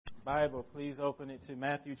Bible, please open it to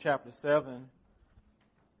Matthew chapter 7.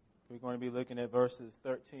 We're going to be looking at verses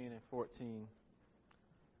 13 and 14.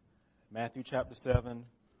 Matthew chapter 7,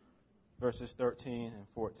 verses 13 and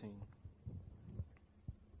 14.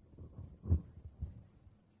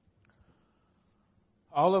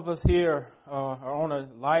 All of us here are on a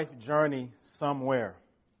life journey somewhere,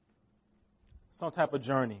 some type of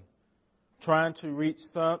journey, trying to reach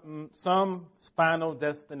some final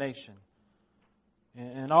destination.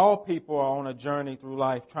 And all people are on a journey through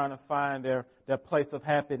life, trying to find their place of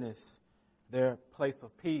happiness, their place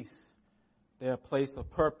of peace, their place of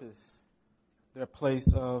purpose, their place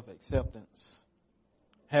of acceptance.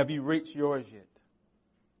 Have you reached yours yet?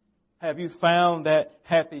 Have you found that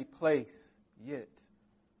happy place yet?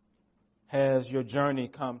 Has your journey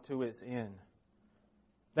come to its end?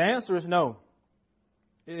 The answer is no.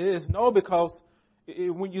 It is no, because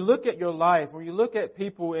when you look at your life, when you look at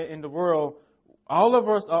people in the world, all of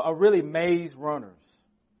us are really maze runners,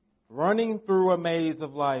 running through a maze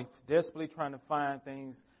of life, desperately trying to find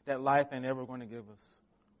things that life ain't ever going to give us.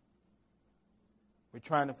 We're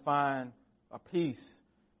trying to find a peace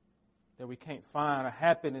that we can't find, a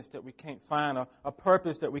happiness that we can't find, a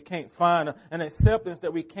purpose that we can't find, an acceptance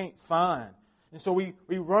that we can't find. And so we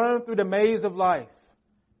run through the maze of life,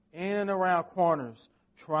 in and around corners,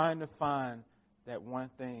 trying to find that one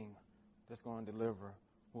thing that's going to deliver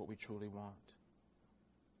what we truly want.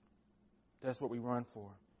 That's what we run for.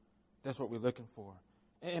 That's what we're looking for.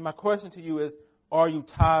 And my question to you is, are you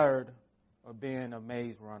tired of being a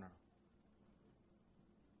maze runner?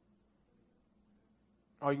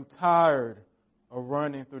 Are you tired of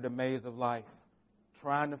running through the maze of life,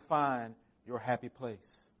 trying to find your happy place?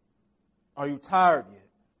 Are you tired yet?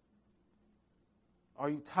 Are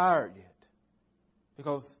you tired yet?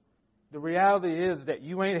 Because the reality is that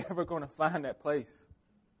you ain't ever going to find that place.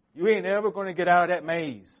 You ain't ever going to get out of that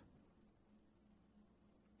maze.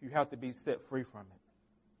 You have to be set free from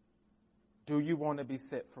it. Do you want to be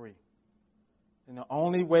set free? And the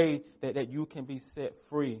only way that you can be set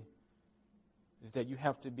free is that you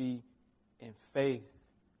have to be in faith,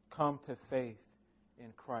 come to faith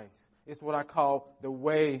in Christ. It's what I call the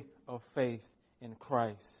way of faith in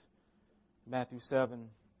Christ. Matthew 7,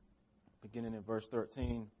 beginning in verse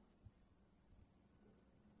 13.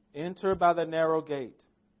 Enter by the narrow gate,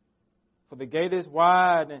 for the gate is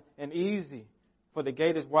wide and easy. For the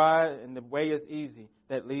gate is wide and the way is easy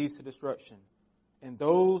that leads to destruction. And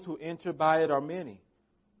those who enter by it are many.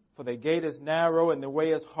 For the gate is narrow and the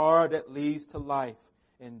way is hard that leads to life.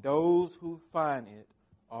 And those who find it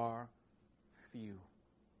are few.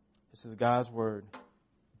 This is God's word.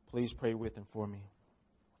 Please pray with and for me.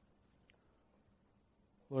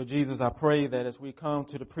 Lord Jesus, I pray that as we come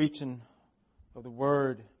to the preaching of the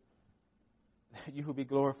word, that you will be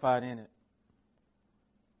glorified in it.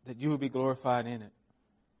 That you will be glorified in it.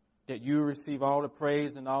 That you will receive all the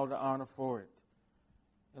praise and all the honor for it.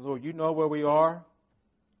 And Lord, you know where we are.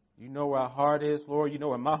 You know where our heart is. Lord, you know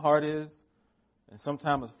where my heart is. And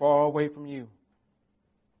sometimes it's far away from you.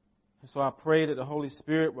 And so I pray that the Holy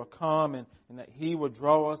Spirit will come and that He will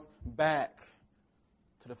draw us back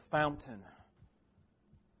to the fountain.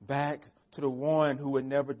 Back to the one who would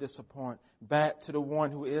never disappoint. Back to the one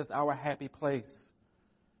who is our happy place.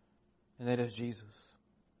 And that is Jesus.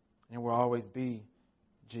 And will always be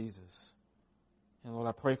Jesus. And Lord,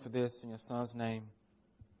 I pray for this in your Son's name.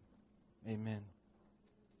 Amen.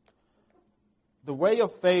 The way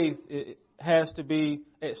of faith has to be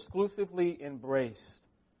exclusively embraced.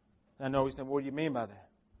 I know we said, what do you mean by that?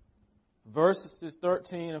 Verses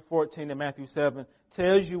 13 and 14 in Matthew 7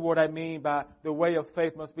 tells you what I mean by the way of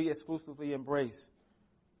faith must be exclusively embraced.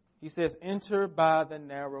 He says, enter by the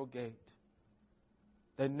narrow gate.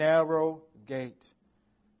 The narrow gate.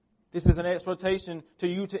 This is an exhortation to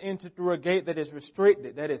you to enter through a gate that is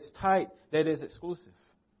restricted, that is tight, that is exclusive,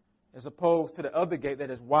 as opposed to the other gate that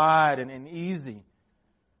is wide and easy.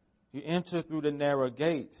 You enter through the narrow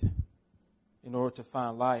gate in order to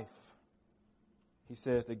find life. He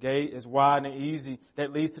says the gate is wide and easy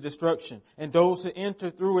that leads to destruction, and those who enter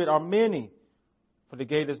through it are many. For the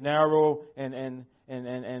gate is narrow and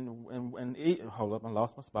hold up, I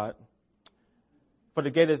lost my spot. For the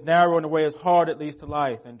gate is narrow and the way is hard that leads to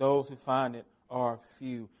life, and those who find it are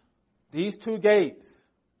few. These two gates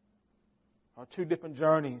are two different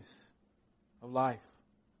journeys of life.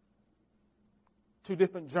 Two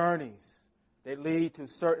different journeys that lead to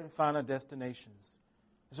certain final destinations.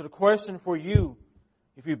 And so the question for you,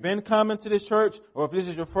 if you've been coming to this church, or if this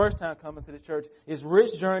is your first time coming to the church, is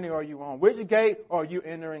which journey are you on? Which gate are you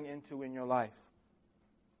entering into in your life?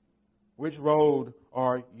 Which road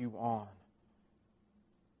are you on?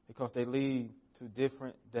 Because they lead to to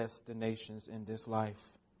different destinations in this life.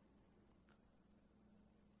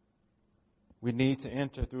 We need to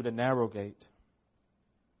enter through the narrow gate.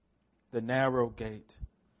 The narrow gate.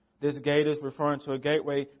 This gate is referring to a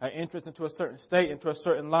gateway, an entrance into a certain state, into a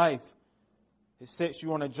certain life. It sets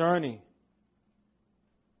you on a journey.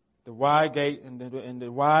 The wide gate and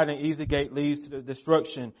the wide and easy gate leads to the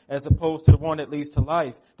destruction as opposed to the one that leads to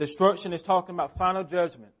life. Destruction is talking about final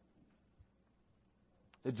judgment.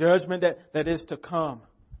 The judgment that is to come.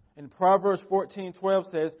 And Proverbs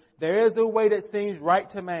 14:12 says, there is a way that seems right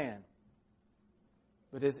to man,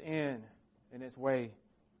 but its end and its way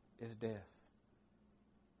is death.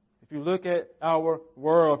 If you look at our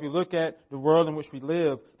world, if you look at the world in which we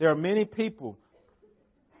live, there are many people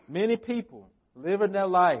living their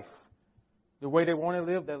life the way they want to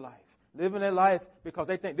live their life. Living their life because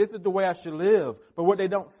they think this is the way I should live. But what they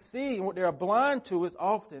don't see and what they are blind to is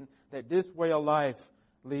often that this way of life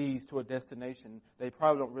leads to a destination they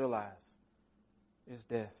probably don't realize is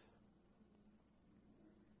death.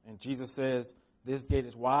 And Jesus says, this gate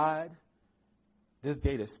is wide. This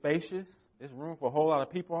gate is spacious. There's room for a whole lot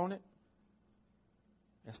of people on it.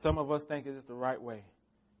 And some of us think it is the right way.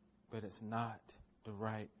 But it's not the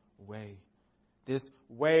right way. This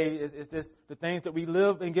way is this the things that we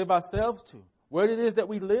live and give ourselves to. What it is that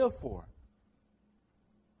we live for.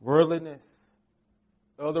 Worldliness.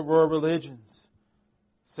 Other world religions.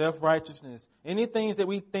 Self-righteousness. Anything that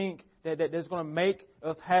we think that is going to make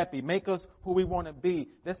us happy. Make us who we want to be.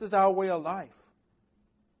 This is our way of life.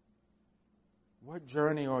 What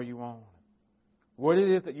journey are you on? What it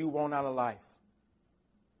is that you want out of life?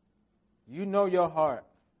 You know your heart.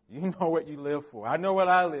 You know what you live for. I know what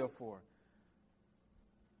I live for.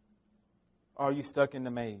 Are you stuck in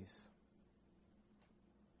the maze?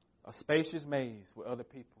 A spacious maze with other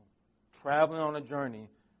people. Traveling on a journey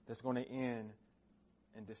that's going to end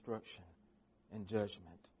in destruction and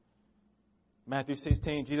judgment. Matthew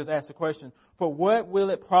 16, Jesus asked the question, for what will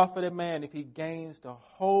it profit a man if he gains the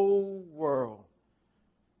whole world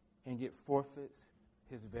and yet forfeits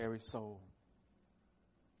his very soul?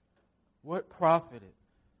 What profit it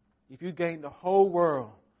if you gain the whole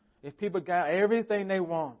world, if people got everything they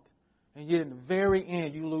want, and yet in the very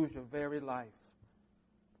end you lose your very life?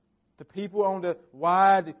 The people on the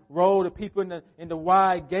wide road, the people in the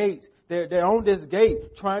wide gate, they're on this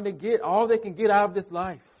gate trying to get all they can get out of this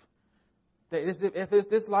life. If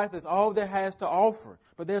this life is all there has to offer,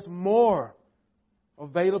 but there's more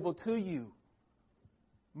available to you.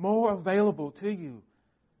 More available to you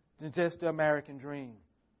than just the American dream.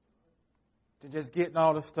 Than just getting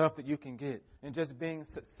all the stuff that you can get. And just being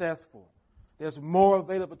successful. There's more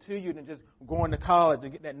available to you than just going to college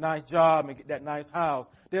and get that nice job and get that nice house.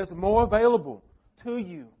 There's more available to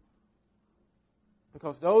you.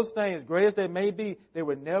 Because those things, great as they may be, they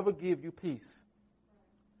would never give you peace.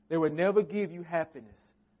 They would never give you happiness.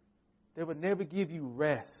 They would never give you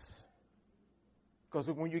rest. Because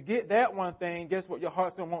when you get that one thing, guess what? Your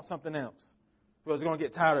heart's going to want something else. Because you're going to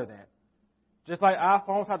get tired of that. Just like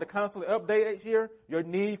iPhones have to constantly update each year, your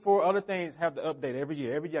need for other things have to update every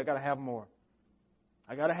year. Every year I got to have more.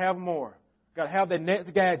 I got to have more. Got to have the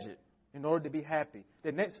next gadget in order to be happy.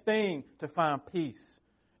 The next thing to find peace.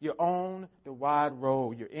 You're on the wide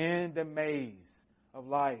road. You're in the maze of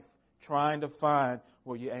life trying to find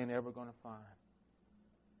what you ain't ever going to find.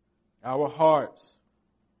 Our hearts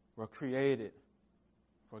were created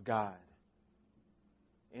for God.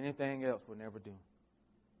 Anything else will never do.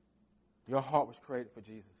 Your heart was created for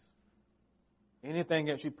Jesus. Anything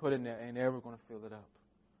else you put in there ain't ever going to fill it up.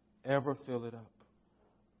 Ever fill it up.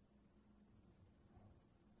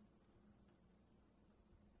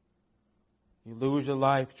 You lose your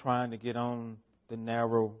life trying to get on the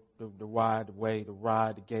narrow, the wide way, the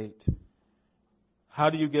wide gate.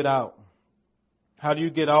 How do you get out? How do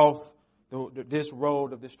you get off this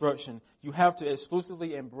road of destruction? You have to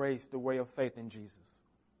exclusively embrace the way of faith in Jesus.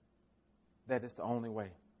 That is the only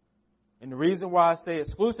way. And the reason why I say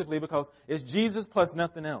exclusively, because it's Jesus plus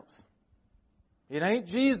nothing else. It ain't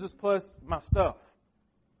Jesus plus my stuff.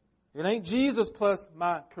 It ain't Jesus plus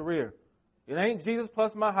my career. It ain't Jesus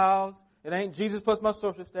plus my house. It ain't Jesus plus my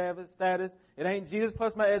social status. It ain't Jesus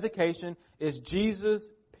plus my education. It's Jesus,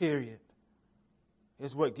 period.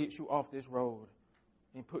 It's what gets you off this road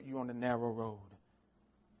and put you on the narrow road.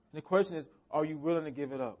 And the question is, are you willing to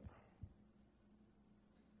give it up?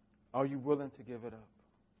 Are you willing to give it up?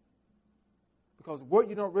 Because what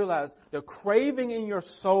you don't realize, the craving in your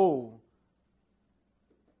soul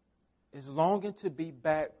is longing to be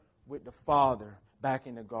back with the Father, back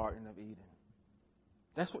in the Garden of Eden.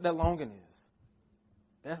 That's what that longing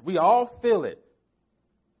is. We all feel it.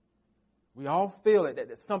 We all feel it, that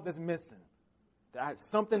something's missing.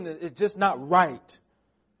 Something that is just not right.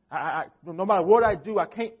 No matter what I do, I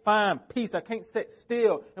can't find peace. I can't sit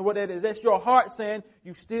still. And what that is, that's your heart saying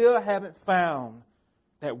you still haven't found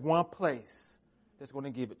that one place that's going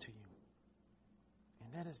to give it to you.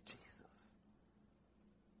 And that is Jesus.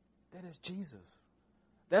 That is Jesus.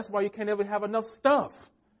 That's why you can't ever have enough stuff.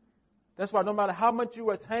 That's why no matter how much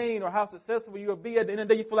you attain or how successful you will be, at the end of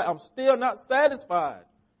the day, you feel like, I'm still not satisfied.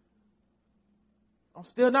 I'm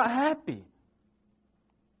still not happy.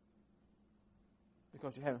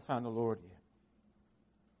 Because you haven't found the Lord yet.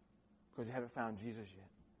 Because you haven't found Jesus yet.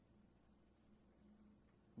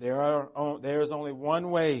 There is only one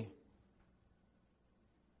way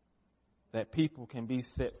that people can be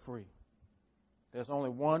set free. There's only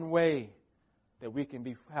one way that we can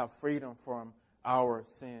have freedom from our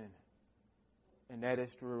sin. And that is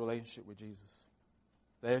through a relationship with Jesus.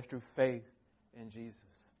 That is through faith in Jesus.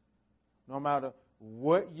 No matter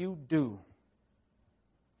what you do,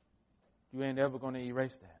 you ain't ever going to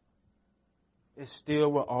erase that. It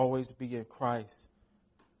still will always be in Christ.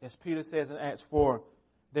 As Peter says in Acts 4,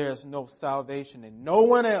 there is no salvation in no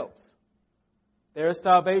one else. There is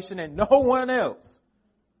salvation in no one else.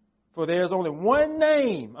 For there is only one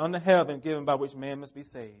name under heaven given by which man must be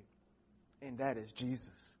saved. And that is Jesus.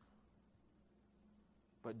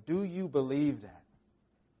 But do you believe that?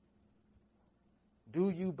 Do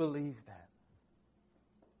you believe that?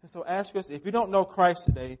 And so ask yourself, if you don't know Christ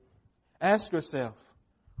today, ask yourself,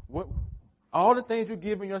 what all the things you're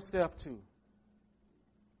giving yourself to,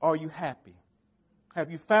 are you happy?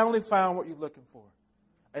 Have you finally found what you're looking for?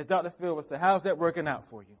 As Dr. Phil would say, how's that working out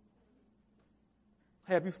for you?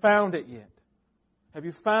 Have you found it yet? Have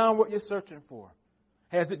you found what you're searching for?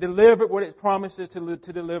 Has it delivered what it promises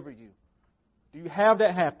to deliver you? Do you have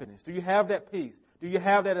that happiness? Do you have that peace? Do you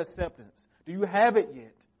have that acceptance? Do you have it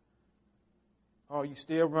yet? Or are you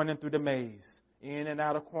still running through the maze, in and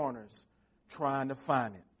out of corners, trying to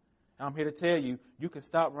find it? I'm here to tell you, you can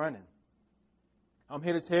stop running. I'm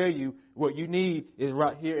here to tell you what you need is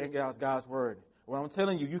right here in God's Word. What I'm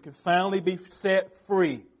telling you, you can finally be set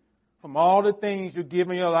free from all the things you're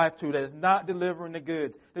giving your life to that is not delivering the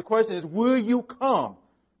goods. The question is, will you come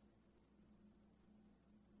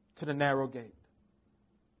to the narrow gate?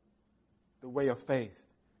 The way of faith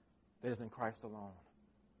that is in Christ alone.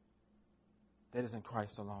 That is in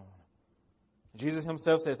Christ alone. Jesus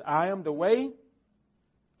himself says, I am the way,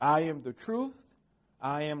 I am the truth,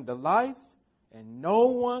 I am the life, and no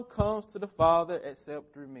one comes to the Father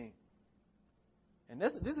except through me. And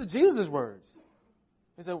this is Jesus' words.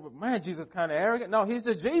 He said, well, man, Jesus is kind of arrogant. No, he's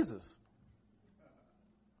just Jesus.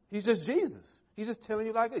 He's just Jesus. He's just telling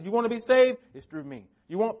you like this. You want to be saved? It's through me.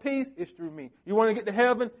 You want peace? It's through me. You want to get to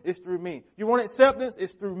heaven? It's through me. You want acceptance?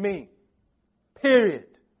 It's through me. Period.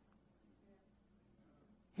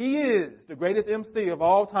 He is the greatest MC of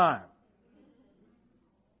all time.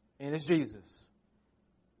 And it's Jesus.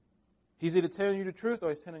 He's either telling you the truth or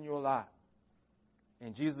he's telling you a lie.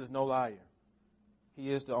 And Jesus is no liar.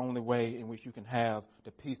 He is the only way in which you can have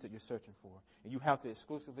the peace that you're searching for. And you have to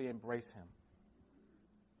exclusively embrace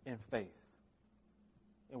him in faith.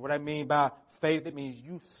 And what I mean by faith, it means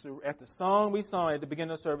you, at the song we sang at the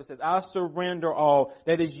beginning of the service says, I surrender all.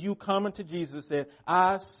 That is you coming to Jesus and saying,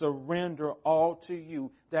 I surrender all to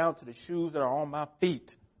you, down to the shoes that are on my feet.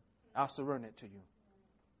 I surrender it to you.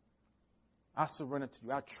 I surrender to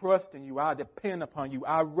you. I trust in you. I depend upon you.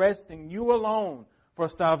 I rest in you alone for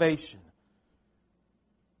salvation.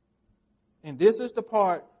 And this is the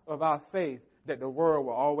part of our faith that the world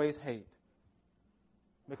will always hate.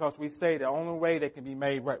 Because we say the only way they can be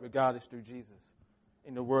made right with God is through Jesus.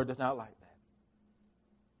 And the world does not like that.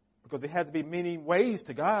 Because there has to be many ways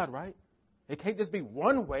to God, right? It can't just be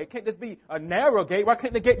one way. It can't just be a narrow gate. Why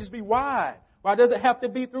can't the gate just be wide? Why does it have to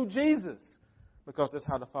be through Jesus? Because that's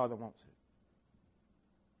how the Father wants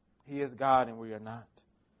it. He is God and we are not.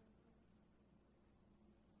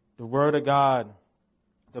 The Word of God,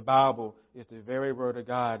 the Bible, is the very Word of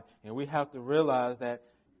God. And we have to realize that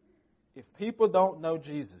if people don't know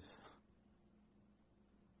Jesus,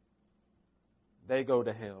 they go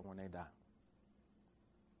to hell when they die.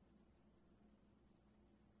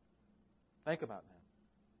 Think about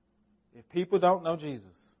that. If people don't know Jesus,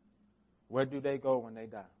 where do they go when they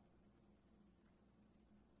die?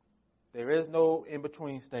 There is no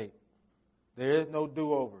in-between state. There is no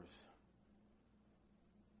do-overs.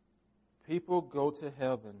 People go to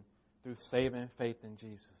heaven through saving faith in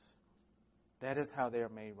Jesus. That is how they are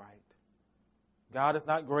made right. God is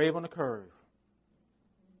not grave on the curve.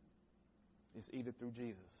 It's either through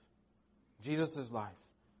Jesus. Jesus' life.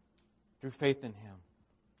 Through faith in Him.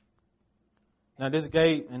 Now this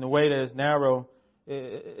gate, in the way that is narrow,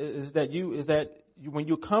 is that when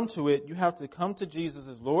you come to it, you have to come to Jesus'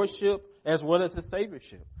 lordship as well as his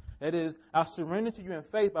saviorship. That is, I surrender to you in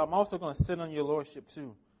faith, but I'm also going to sit on your lordship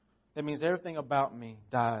too. That means everything about me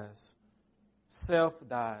dies. Self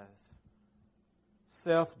dies.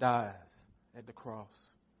 Self dies at the cross,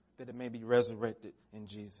 that it may be resurrected in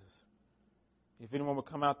Jesus. If anyone will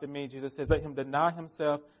come after me, Jesus says, let him deny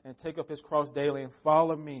himself and take up his cross daily and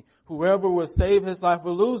follow me. Whoever will save his life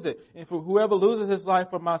will lose it. And for whoever loses his life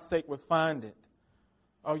for my sake will find it.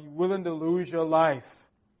 Are you willing to lose your life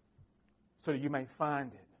so that you may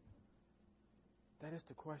find it? That is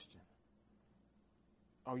the question.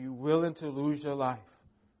 Are you willing to lose your life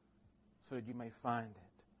so that you may find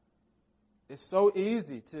it? It's so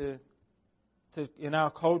easy to in our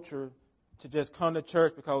culture to just come to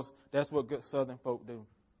church because that's what good Southern folk do.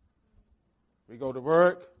 We go to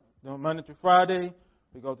work on Monday through Friday.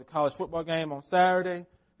 We go to college football game on Saturday.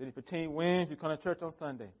 Then if your team wins, you come to church on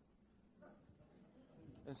Sunday.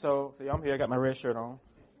 And so, see, I'm here. I got my red shirt on.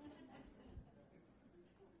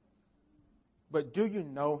 But do you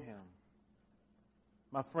know him?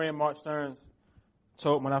 My friend Mark Stearns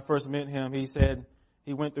told when I first met him, he said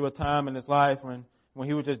he went through a time in his life when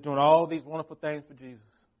he was just doing all these wonderful things for Jesus.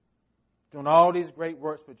 Doing all these great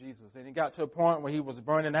works for Jesus. And he got to a point where he was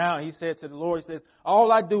burning out. He said to the Lord, he says, all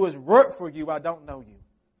I do is work for you. I don't know you.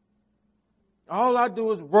 All I do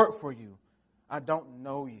is work for you. I don't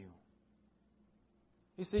know you.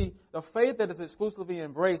 You see, the faith that is exclusively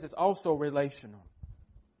embraced is also relational.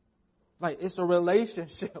 Like, it's a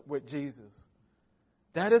relationship with Jesus.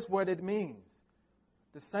 That is what it means.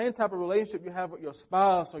 The same type of relationship you have with your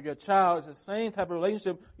spouse or your child is the same type of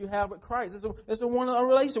relationship you have with Christ. It's a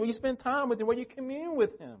relationship where you spend time with Him, where you commune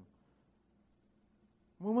with Him.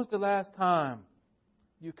 When was the last time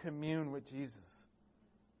you communed with Jesus?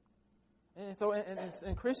 And so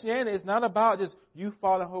in Christianity, it's not about just you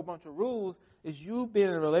following a whole bunch of rules. It's you being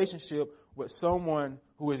in a relationship with someone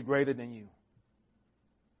who is greater than you.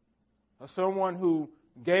 Or someone who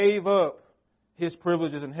gave up his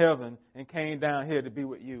privileges in heaven and came down here to be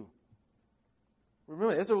with you.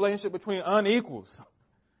 Remember, it's a relationship between unequals.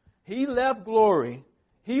 He left glory.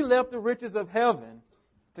 He left the riches of heaven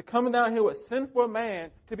to come down here with sinful man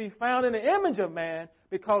to be found in the image of man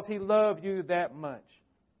because he loved you that much.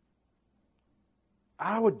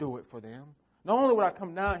 I would do it for them. Not only would I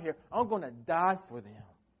come down here, I'm going to die for them.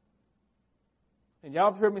 And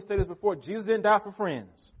y'all have heard me say this before. Jesus didn't die for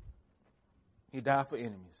friends. He died for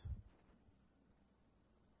enemies.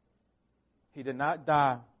 He did not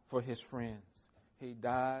die for his friends. He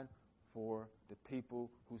died for the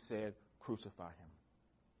people who said, crucify him.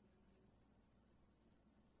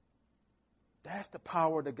 That's the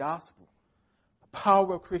power of the gospel. The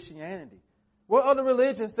power of Christianity. What other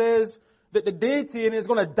religion says that the deity in it is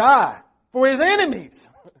going to die for his enemies,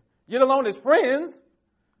 yet alone his friends?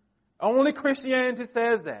 Only Christianity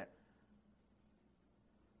says that.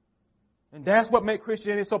 And that's what makes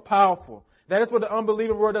Christianity so powerful. That is what the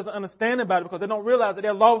unbelieving world doesn't understand about it because they don't realize that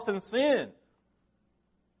they're lost in sin.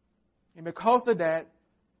 And because of that,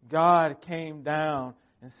 God came down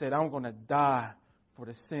and said, I'm going to die for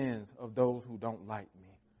the sins of those who don't like me.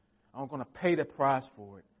 I'm going to pay the price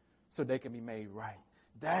for it so they can be made right.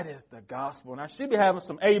 That is the gospel. And I should be having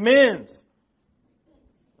some amens. Amen.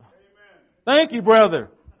 Thank you, brother.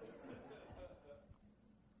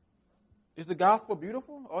 Is the gospel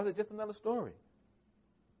beautiful or is it just another story?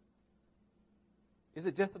 Is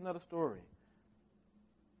it just another story?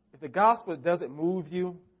 If the gospel doesn't move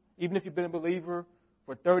you, even if you've been a believer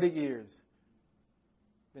for 30 years,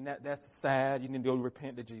 then that's sad. You need to go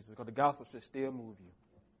repent to Jesus because the gospel should still move you.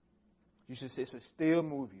 It should still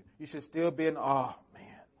move you. You should still be in awe, man.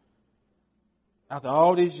 After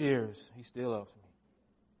all these years, He still loves me.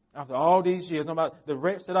 After all these years, no matter the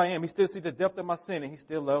wretch that I am, He still sees the depth of my sin and He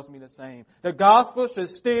still loves me the same. The gospel should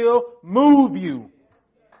still move you.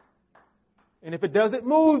 And if it doesn't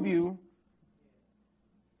move you,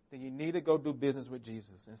 then you need to go do business with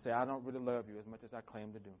Jesus and say, I don't really love you as much as I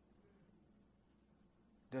claim to do.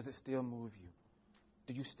 Does it still move you?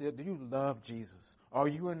 Do you love Jesus? Are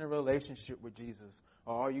you in a relationship with Jesus?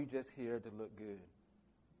 Or are you just here to look good?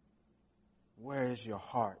 Where is your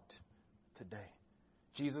heart today?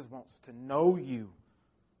 Jesus wants to know you.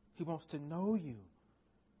 He wants to know you.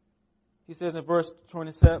 He says in verse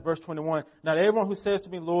 21, not everyone who says to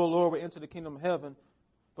me, Lord, Lord, will enter the kingdom of heaven,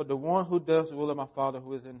 but the one who does the will of my Father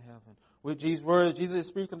who is in heaven. With these words, Jesus is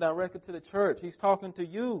speaking directly to the church. He's talking to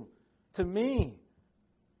you, to me,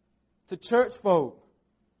 to church folk.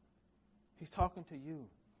 He's talking to you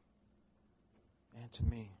and to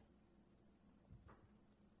me.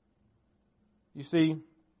 You see,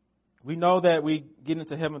 we know that we get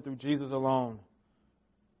into heaven through Jesus alone.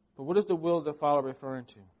 But what is the will of the Father referring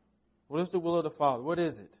to? What is the will of the Father? What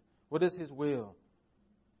is it? What is His will?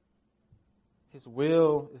 His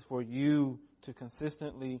will is for you to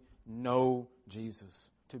consistently know Jesus,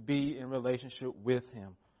 to be in relationship with Him,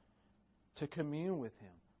 to commune with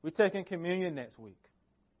Him. We're taking communion next week.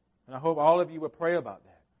 And I hope all of you will pray about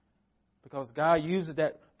that. Because God uses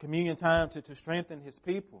that communion time to strengthen His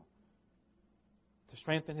people, to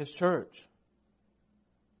strengthen His church.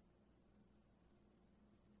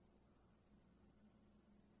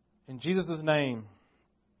 In Jesus' name,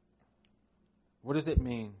 what does it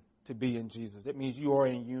mean to be in Jesus? It means you are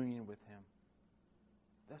in union with Him.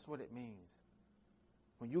 That's what it means.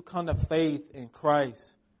 When you come to faith in Christ,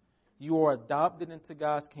 you are adopted into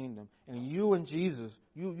God's kingdom. And you and Jesus,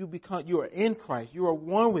 you are in Christ. You are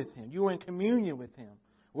one with Him. You are in communion with Him.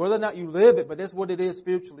 Whether or not you live it, but that's what it is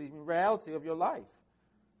spiritually, in reality of your life.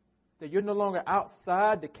 That you're no longer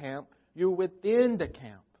outside the camp, you're within the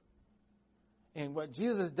camp. And what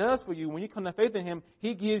Jesus does for you, when you come to faith in Him,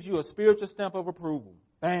 He gives you a spiritual stamp of approval.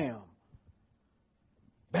 Bam.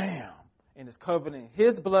 Bam. And it's covered in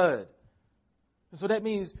His blood. And so that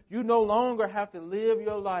means you no longer have to live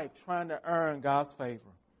your life trying to earn God's favor.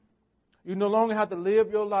 You no longer have to live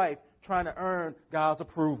your life trying to earn God's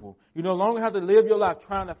approval. You no longer have to live your life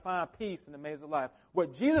trying to find peace in the maze of life.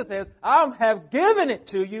 What Jesus says, I have given it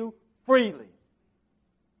to you freely.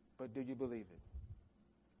 But do you believe it?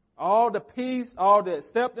 All the peace, all the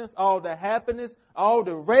acceptance, all the happiness, all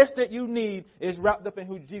the rest that you need is wrapped up in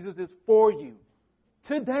who Jesus is for you.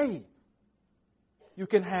 Today, you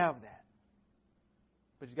can have that.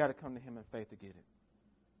 But you got to come to Him in faith to get it.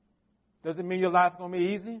 Does it mean your life is going to be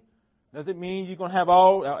easy? Does it mean you're going to have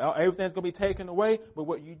everything's going to be taken away? But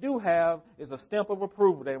what you do have is a stamp of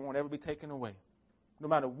approval that won't ever be taken away. No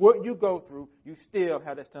matter what you go through, you still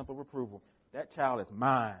have that stamp of approval. That child is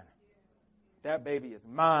mine. That baby is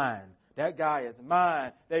mine. That guy is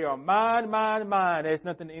mine. They are mine, mine, mine. There's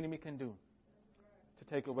nothing the enemy can do to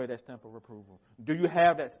take away that stamp of approval. Do you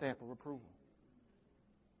have that stamp of approval?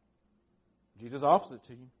 Jesus offers it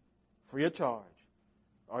to you free of charge.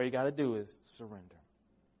 All you got to do is surrender.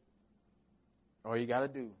 All you got to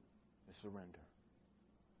do is surrender.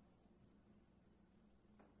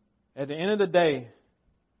 At the end of the day,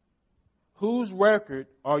 whose record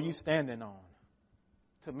are you standing on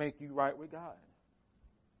to make you right with God?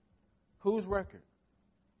 Whose record?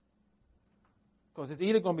 Because it's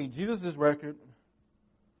either going to be Jesus' record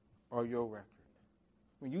or your record.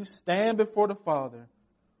 When you stand before the Father,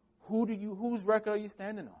 whose record are you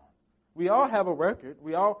standing on? We all have a record.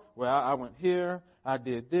 I went here, I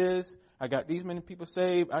did this, I got these many people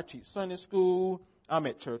saved, I teach Sunday school, I'm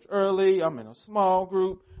at church early, I'm in a small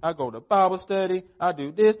group, I go to Bible study, I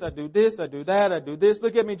do this, I do this, I do that, I do this.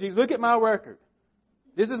 Look at me, Jesus, look at my record.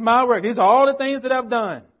 This is my record. These are all the things that I've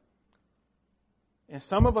done. And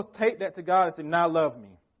some of us take that to God and say, now love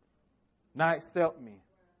me. Now accept me.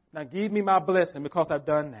 Now give me my blessing because I've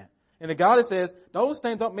done that. And the God says, those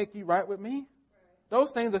things don't make you right with me.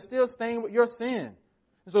 Those things are still staying with your sin.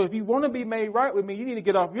 And so if you want to be made right with me, you need to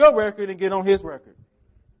get off your record and get on His record.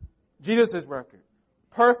 Jesus' record.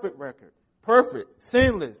 Perfect record. Perfect.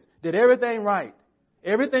 Sinless. Did everything right.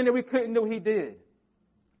 Everything that we couldn't do, He did.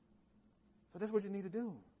 So that's what you need to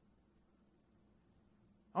do.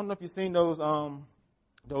 I don't know if you've seen those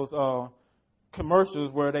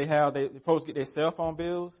commercials where the folks get their cell phone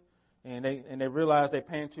bills and they realize they're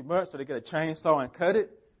paying too much, so they get a chainsaw and cut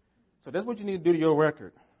it. So that's what you need to do to your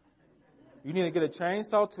record. You need to get a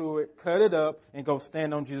chainsaw to it, cut it up, and go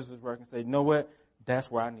stand on Jesus' record and say, you know what?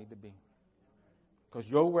 That's where I need to be. Because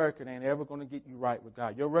your record ain't ever going to get you right with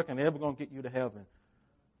God. Your record ain't ever going to get you to heaven.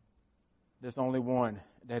 There's only one,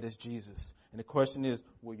 that is Jesus. And the question is,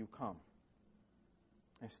 will you come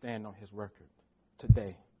and stand on His record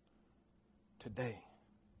today? Today.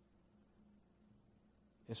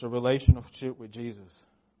 It's a relationship with Jesus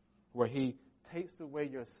where He takes away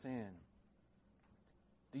your sin.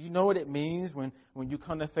 Do you know what it means when you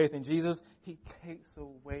come to faith in Jesus? He takes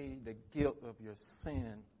away the guilt of your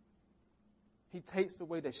sin. He takes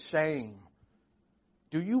away the shame.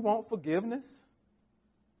 Do you want forgiveness?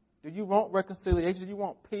 Do you want reconciliation? Do you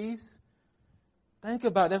want peace? Think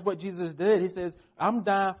about it. That's what Jesus did. He says, I'm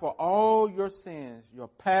dying for all your sins, your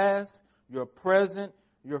past, your present,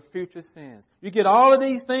 your future sins. You get all of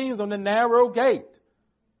these things on the narrow gate.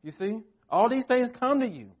 You see? All these things come to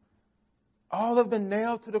you. All have been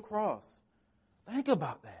nailed to the cross. Think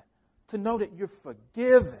about that. To know that you're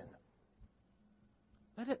forgiven.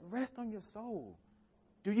 Let it rest on your soul.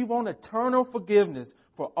 Do you want eternal forgiveness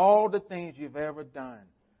for all the things you've ever done?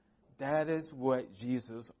 That is what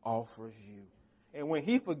Jesus offers you. And when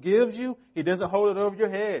He forgives you, He doesn't hold it over your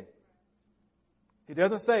head. He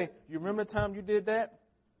doesn't say, you remember the time you did that?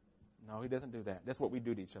 No, He doesn't do that. That's what we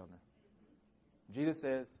do to each other. Jesus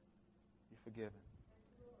says, you're forgiven.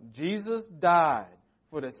 Jesus died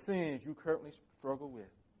for the sins you currently struggle with.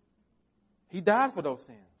 He died for those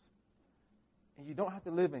sins. And you don't have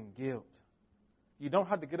to live in guilt. You don't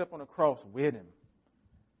have to get up on the cross with Him.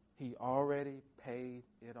 He already paid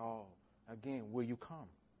it all. Again, will you come?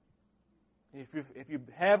 If you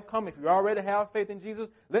have come, if you already have faith in Jesus,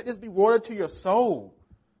 let this be water to your soul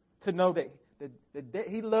to know that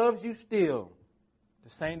He loves you still the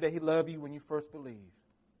same that He loved you when you first believed.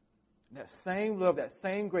 That same love, that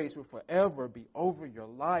same grace will forever be over your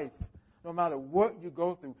life. No matter what you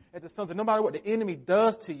go through, as the sons, no matter what the enemy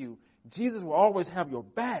does to you, Jesus will always have your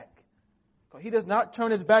back. Because He does not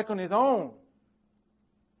turn His back on His own.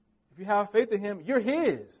 If you have faith in Him, you're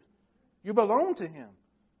His. You belong to Him.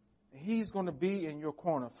 And He's going to be in your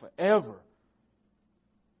corner forever.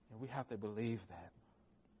 And we have to believe that.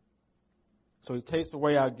 So He takes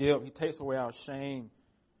away our guilt. He takes away our shame.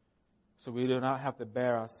 So we do not have to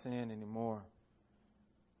bear our sin anymore.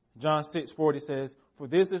 John 6:40 says, "For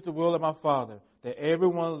this is the will of my Father, that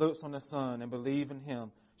everyone looks on the Son and believes in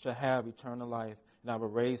Him shall have eternal life, and I will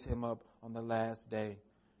raise him up on the last day."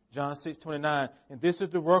 John 6:29, "And this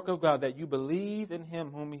is the work of God, that you believe in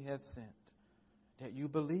Him whom He has sent." That you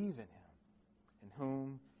believe in Him, in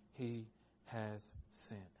whom He has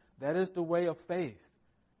sent. That is the way of faith.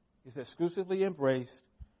 It's exclusively embraced,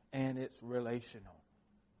 and it's relational.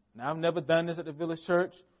 Now, I've never done this at the Village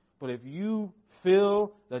Church, but if you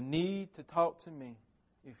feel the need to talk to me,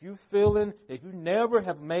 if you never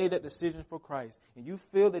have made that decision for Christ, and you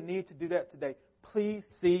feel the need to do that today, please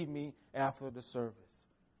see me after the service.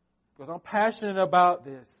 Because I'm passionate about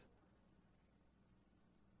this.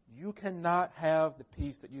 You cannot have the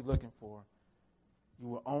peace that you're looking for. You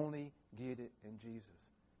will only get it in Jesus.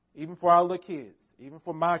 Even for our little kids, even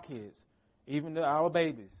for my kids, even to our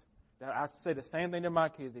babies. I say the same thing to my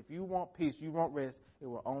kids. If you want peace, you want rest, it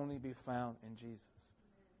will only be found in Jesus.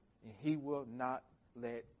 And He will not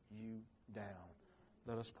let you down.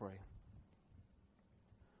 Let us pray.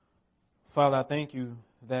 Father, I thank You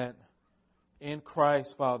that in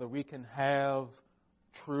Christ, Father, we can have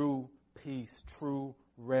true peace, true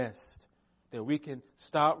rest. That we can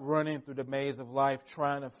stop running through the maze of life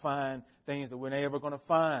trying to find things that we're never going to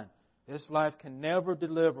find. This life can never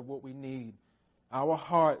deliver what we need. Our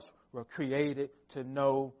hearts were created to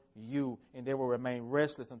know You, and they will remain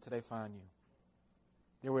restless until they find You.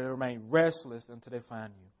 They will remain restless until they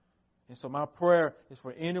find You. And so my prayer is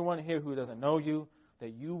for anyone here who doesn't know You,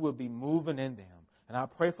 that You will be moving in them. And I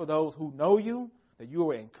pray for those who know You, that You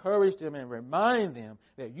will encourage them and remind them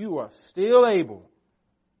that You are still able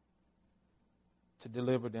to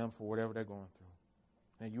deliver them for whatever they're going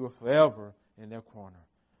through. And You are forever in their corner.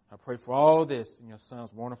 I pray for all this in Your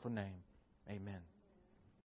Son's wonderful name. Amen.